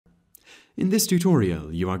In this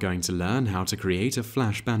tutorial, you are going to learn how to create a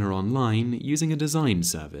Flash banner online using a design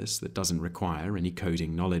service that doesn't require any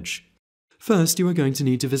coding knowledge. First, you are going to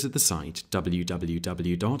need to visit the site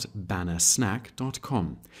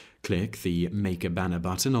www.BannerSnack.com. Click the Make a Banner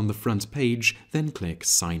button on the front page, then click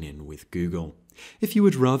Sign in with Google. If you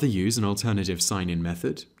would rather use an alternative sign-in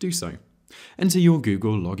method, do so. Enter your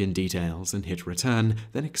Google login details and hit Return,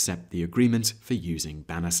 then accept the agreement for using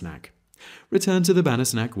BannerSnack. Return to the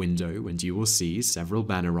BannerSnack window and you will see several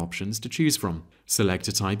banner options to choose from. Select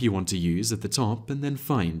a type you want to use at the top and then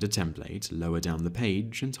find a template lower down the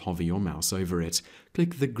page and hover your mouse over it.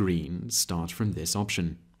 Click the green Start from this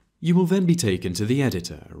option. You will then be taken to the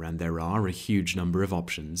editor and there are a huge number of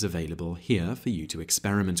options available here for you to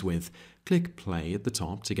experiment with. Click play at the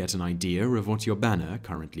top to get an idea of what your banner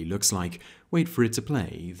currently looks like. Wait for it to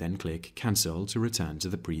play, then click cancel to return to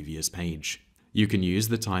the previous page. You can use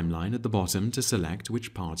the timeline at the bottom to select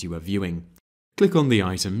which part you are viewing. Click on the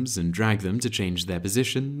items and drag them to change their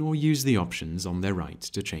position or use the options on their right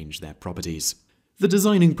to change their properties. The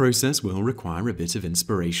designing process will require a bit of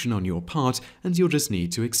inspiration on your part and you'll just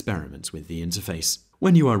need to experiment with the interface.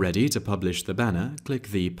 When you are ready to publish the banner, click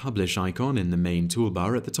the Publish icon in the main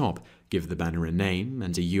toolbar at the top, give the banner a name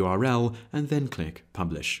and a URL and then click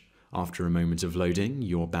Publish. After a moment of loading,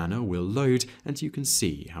 your banner will load and you can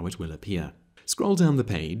see how it will appear. Scroll down the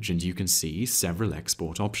page and you can see several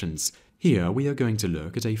export options. Here we are going to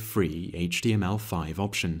look at a free HTML5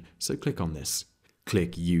 option, so click on this.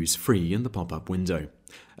 Click Use Free in the pop-up window.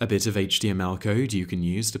 A bit of HTML code you can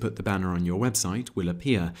use to put the banner on your website will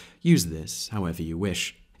appear. Use this however you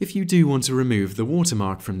wish. If you do want to remove the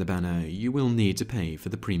watermark from the banner, you will need to pay for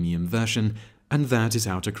the premium version, and that is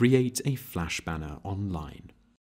how to create a Flash banner online.